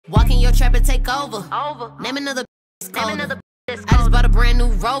Walk in your trap and take over. Name another colder. I just bought a brand new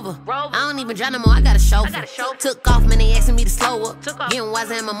Rover. I don't even drive no more, I got a chauffeur. Took off, man, they asking me to slow up. Getting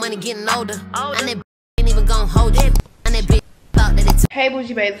wiser and my money getting older. And that ain't even gonna hold you. And that bitch thought that it took. Hey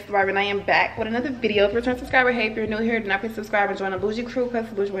Boujee Barbiee, this is Barbie and I am back with another video. If you're a return subscriber, hey, if you're new here, do not forget to subscribe and join the Boujee crew because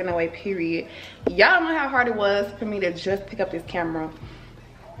the Boujee went away, period. Y'all don't know how hard it was for me to just pick up this camera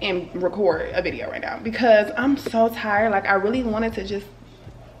and record a video right now because I'm so tired. Like, I really wanted to just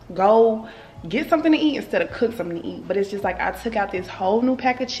go get something to eat instead of cook something to eat, but it's just like I took out this whole new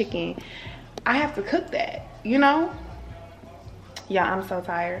pack of chicken. I have to cook that, you know? Yeah, I'm so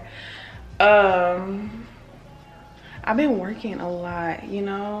tired. I've been working a lot, you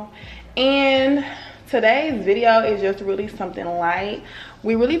know, and today's video is just really something light.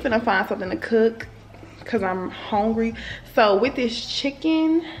 We really finna find something to cook because I'm hungry. So with this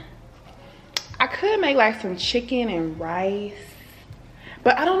chicken, I could make like some chicken and rice,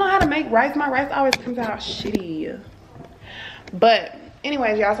 but I don't know how to make rice. My rice always comes out shitty. But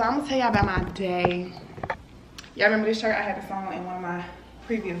anyways, y'all, so I'm gonna tell y'all about my day. Y'all remember this shirt? I had this on in one of my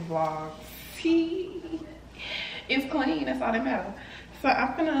previous vlogs. It's clean, that's all that matters. So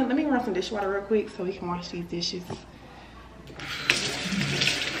I'm gonna, let me run some dishwater real quick so we can wash these dishes.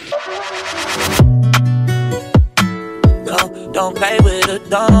 Don't play with it,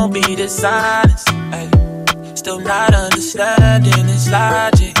 don't be dishonest. Ay. Still not understanding this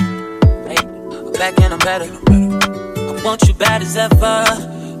logic. Ay. Back and I'm better. I want you bad as ever.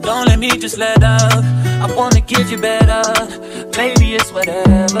 Don't let me just let up. I wanna give you better. Maybe it's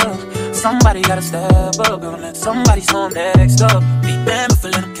whatever. Somebody gotta step up. Gonna let somebody swarm next up. Be them if I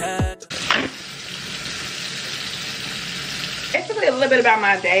let them catch. Basically a little bit about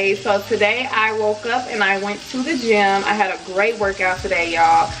my day. So today I woke up and I went to the gym. I had a great workout today,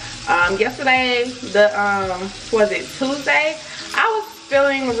 y'all. Yesterday, was it Tuesday? I was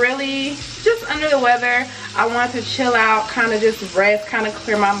feeling really just under the weather. I wanted to chill out, kind of just rest, kind of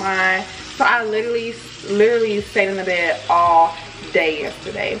clear my mind. So I literally stayed in the bed all day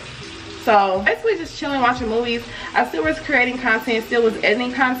yesterday. So basically just chilling, watching movies. I still was creating content, still was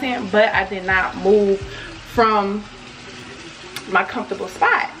editing content, but I did not move from my comfortable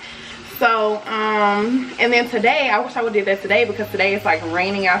spot. So and then today, I wish I would have did that today because today it's like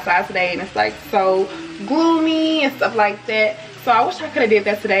raining outside today and it's like so gloomy and stuff like that. So I wish I could have did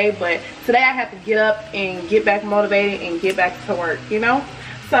that today, but today I had to get up and get back motivated and get back to work, you know?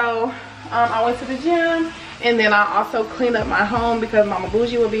 So I went to the gym and then I also cleaned up my home because Mama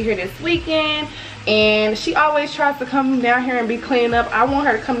Boujee will be here this weekend and she always tries to come down here and be cleaned up. I want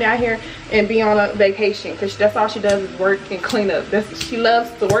her to come down here and be on a vacation because that's all she does is work and clean up. She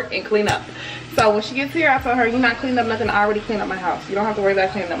loves to work and clean up. So when she gets here, I told her, you're not cleaning up nothing. I already cleaned up my house. You don't have to worry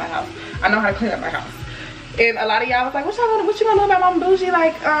about cleaning up my house. I know how to clean up my house. And a lot of y'all was like, what you gonna do about Mama Boujee?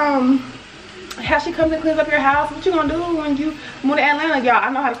 Like, how she comes and cleans up your house? What you gonna do when you move to Atlanta? Y'all,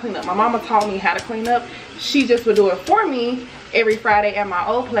 I know how to clean up. My mama taught me how to clean up. She just would do it for me every Friday at my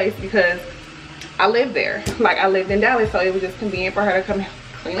old place because I lived there. Like, I lived in Dallas, so it was just convenient for her to come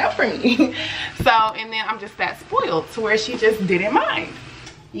clean up for me. So, and then I'm just that spoiled to where she just didn't mind.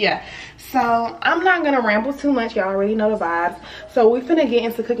 Yeah. So I'm not gonna ramble too much. Y'all already know the vibes. So we finna get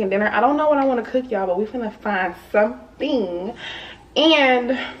into cooking dinner. I don't know what I want to cook, y'all, but we finna find something.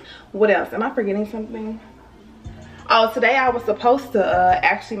 And what else? Am I forgetting something? Oh, today I was supposed to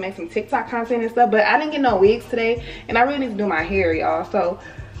actually make some TikTok content and stuff, but I didn't get no wigs today, and I really need to do my hair, y'all. So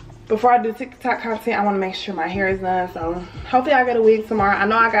before I do TikTok content, I want to make sure my hair is done. So hopefully I get a wig tomorrow. I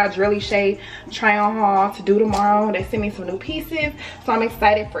know I got a Drilly Shade try on haul to do tomorrow. They sent me some new pieces, so I'm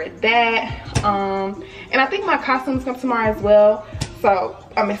excited for that. And I think my costumes come tomorrow as well, so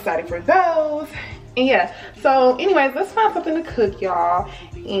I'm excited for those. And yeah, so anyways, let's find something to cook, y'all,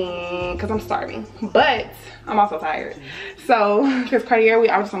 and because I'm starving, but I'm also tired. So because Cartier,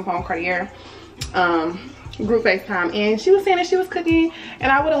 I was just on the phone with Cartier, group FaceTime, and she was saying that she was cooking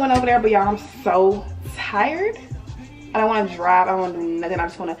and I would have went over there, but y'all, I'm so tired. I don't want to drive, I don't want to do nothing. I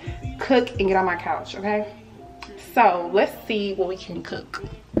just want to cook and get on my couch. Okay, so let's see what we can cook.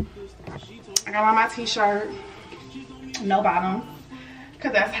 I got on my t-shirt, no bottom,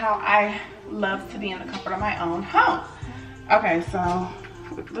 because that's how I love to be in the comfort of my own home. Okay, so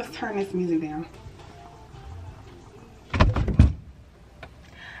let's turn this music down.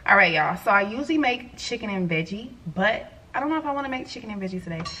 All right, y'all, so I usually make chicken and veggie, but I don't know if I want to make chicken and veggie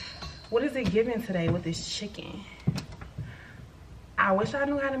today. What is it giving today with this chicken? I wish I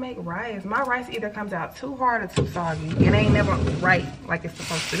knew how to make rice. My rice either comes out too hard or too soggy. It ain't never right like it's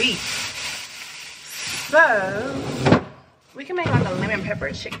supposed to be. So we can make like a lemon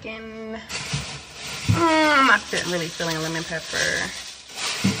pepper chicken. I'm not really feeling lemon pepper.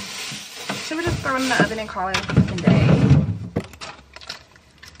 throw it in the oven and call it a fucking day.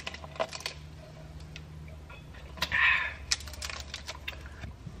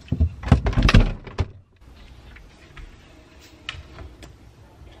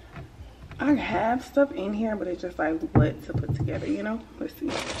 I have stuff in here, but it's just like what to put together, you know? Let's see.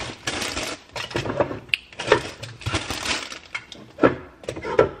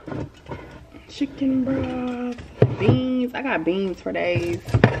 Chicken broth, beans. I got beans for days.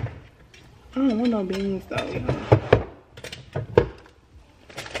 I don't want no beans though, y'all.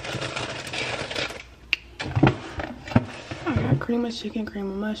 I got cream of chicken,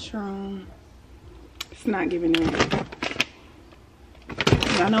 cream of mushroom. It's not giving them.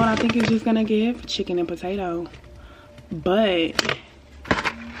 I know what I think it's just gonna give? Chicken and potato. But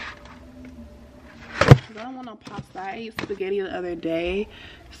I don't want no pasta. I ate spaghetti the other day,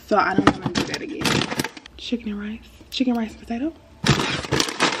 so I don't want to do that again. Chicken and rice. Chicken, rice, and potato.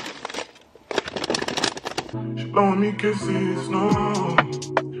 She blowing me kisses, no.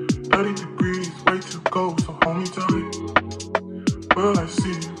 30 degrees, way too cold, so hold me tight. Will I see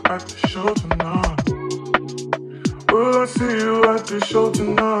you at the show tonight? Will I see you at the show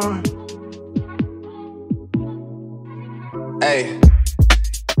tonight? Hey.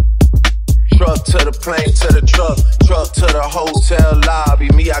 Truck to the plane, to the truck to the hotel lobby.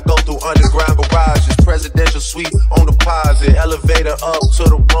 Me, I go through underground garages, presidential suite on deposit, elevator up to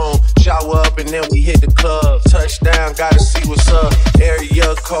the room, shower up and then we hit the club. Touchdown, gotta see what's up.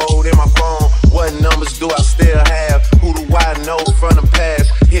 Area code in my phone. What numbers do I still have? Who do I know from the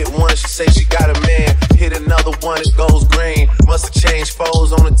past? Hit one, she say she got a man. Hit another one, it goes green. Must have changed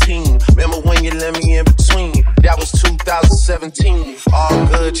foes on the team. Remember when you let me in between? That was 2017. All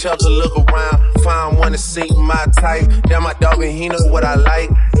good, Chuck to look around. Find one to see my type. That my dog and he know what I like.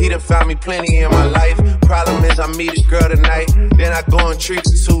 He done found me plenty in my life. Problem is I meet a girl tonight, then I go and treat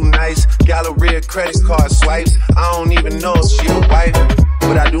her too nice. Galleria credit card swipes. I don't even know if she a wife,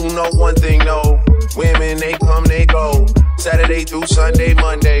 but I do know one thing, no. Women, they come, they go. Saturday through Sunday,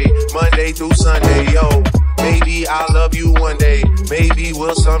 Monday through Sunday, yo. Maybe I'll love you one day. Maybe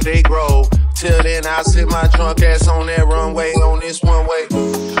we'll someday grow. Till then, I'll sit my drunk ass on that runway, on this one way.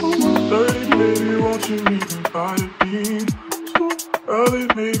 30, baby, won't you meet me by the beam? Too early,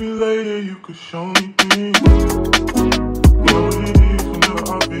 maybe later, you could show me things. Know what it is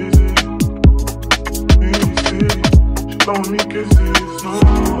whenever I visit. Maybe city, she blowing me kisses, no.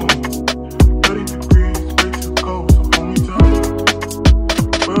 30 degrees, way too cold, so hold me tight.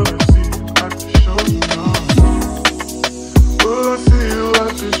 Will I see you at the show tonight? Will I see you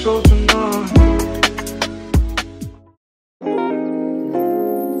at the show tonight?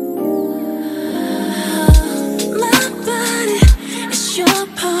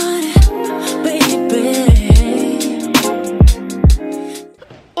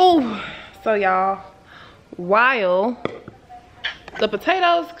 So y'all, while the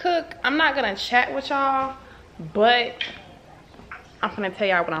potatoes cook, I'm not gonna chat with y'all, but I'm gonna tell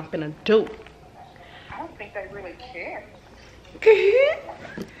y'all what I'm gonna do. I don't think they really care.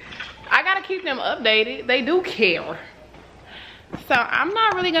 I gotta keep them updated. They do care. So I'm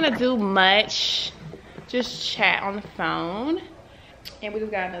not really gonna do much. Just chat on the phone. And we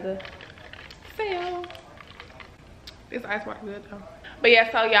just got another sale. This ice water good though. But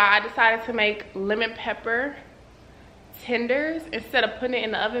yeah, so y'all, I decided to make lemon pepper tenders instead of putting it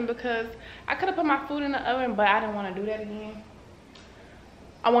in the oven because I could have put my food in the oven, but I didn't want to do that again.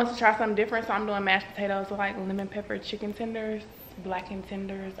 I wanted to try something different, so I'm doing mashed potatoes with like lemon pepper chicken tenders, blackened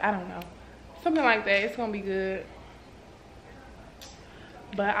tenders, I don't know. Something like that. It's gonna be good.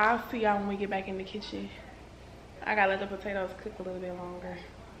 But I'll see y'all when we get back in the kitchen. I gotta let the potatoes cook a little bit longer.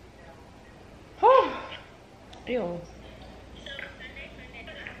 Oh, ew.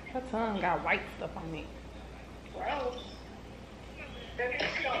 Her tongue got white stuff on it. Gross.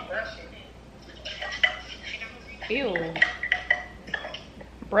 Ew.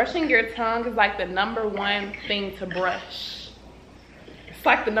 Brushing your tongue is like the #1 thing to brush. It's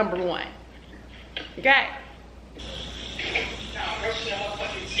like the #1. Okay?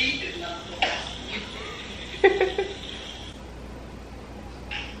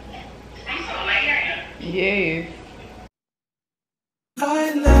 Yes.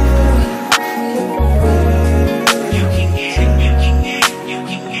 I love you can get it, you can get it, you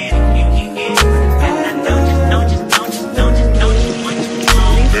can get it, you can get it. Don't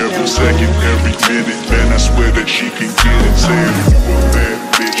Every second, every minute, man, I swear that she can get it. Saying you a bad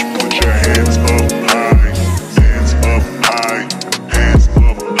bitch, put your hands up high, hands up high, hands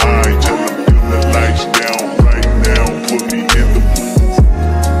up high. Till I feel the lights down right now, put me in the mood.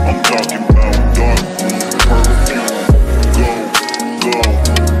 I'm talking about dark room, purple.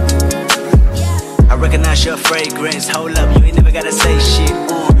 smash your fragrance. Hold up, you ain't never gotta say shit.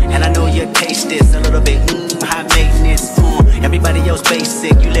 And I know you taste this a little bit. High maintenance. Everybody else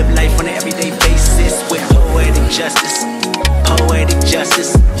basic. You live life on an everyday basis with poetic justice. Poetic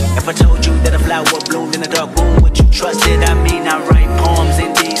justice. If I told you that a flower bloomed in a dark room, would you trust it? I mean, I write poems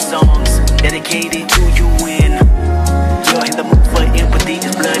in these songs dedicated to you when you're in the mood for empathy.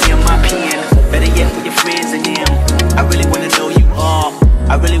 There's blood in my pen. Better yet, with your friends and them. I really wanna know you off.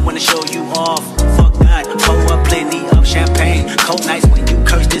 I really wanna show you off. Fuck that, pour up plenty of champagne. Cold nights when you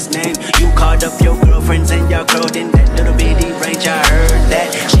curse this name. You called up your girlfriends and y'all curled in that little bitty range. I heard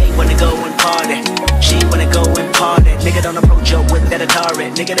that she wanna go and party. She wanna go and party. Nigga don't approach her with that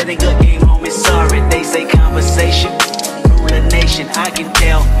Atari. Nigga that ain't good game home is sorry. They say conversation rule a nation. I can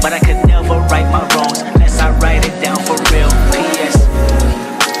tell, but I could never right my wrongs unless I write it down for real. P.S.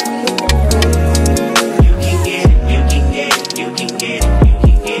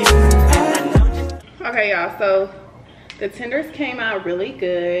 Okay, y'all, so the tenders came out really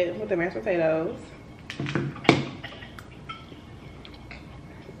good with the mashed potatoes.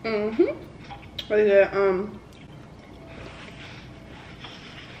 Really good.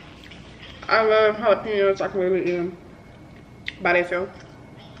 I love jalapenos. I can really eat them by themselves,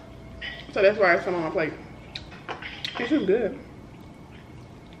 so that's why it's on my plate. This is good.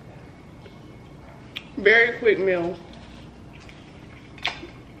 Very quick meal.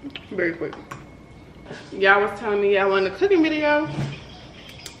 Very quick. Y'all was telling me y'all wanted a cooking video,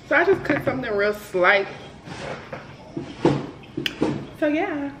 so I just cooked something real slight. So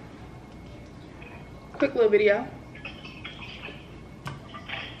yeah, quick little video.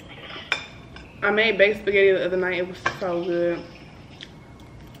 I made baked spaghetti the other night. It was so good.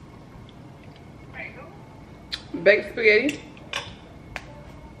 Baked spaghetti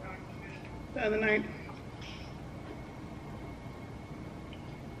the other night.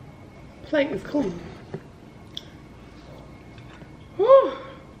 Plate is cool. Whew.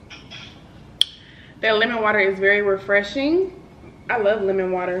 That lemon water is very refreshing. I love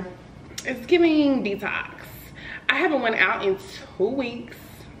lemon water. It's giving detox. I haven't went out in 2 weeks.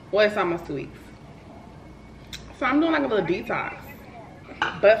 Well, it's almost 2 weeks. So I'm doing like a little detox.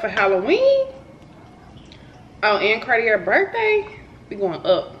 But for Halloween, oh, and Cartier birthday, we going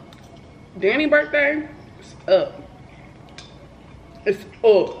up. Danny birthday, it's up. It's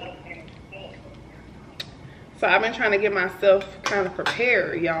up. So I've been trying to get myself kind of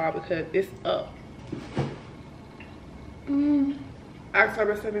prepared, y'all, because it's up.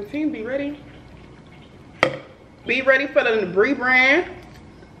 October 17th, be ready. Be ready for the rebrand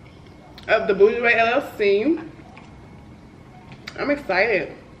of the Boujeebarbiee LLC. I'm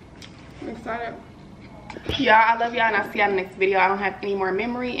excited. I'm excited. Y'all, I love y'all, and I'll see y'all in the next video. I don't have any more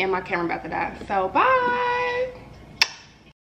memory, and my camera about to die. So, bye.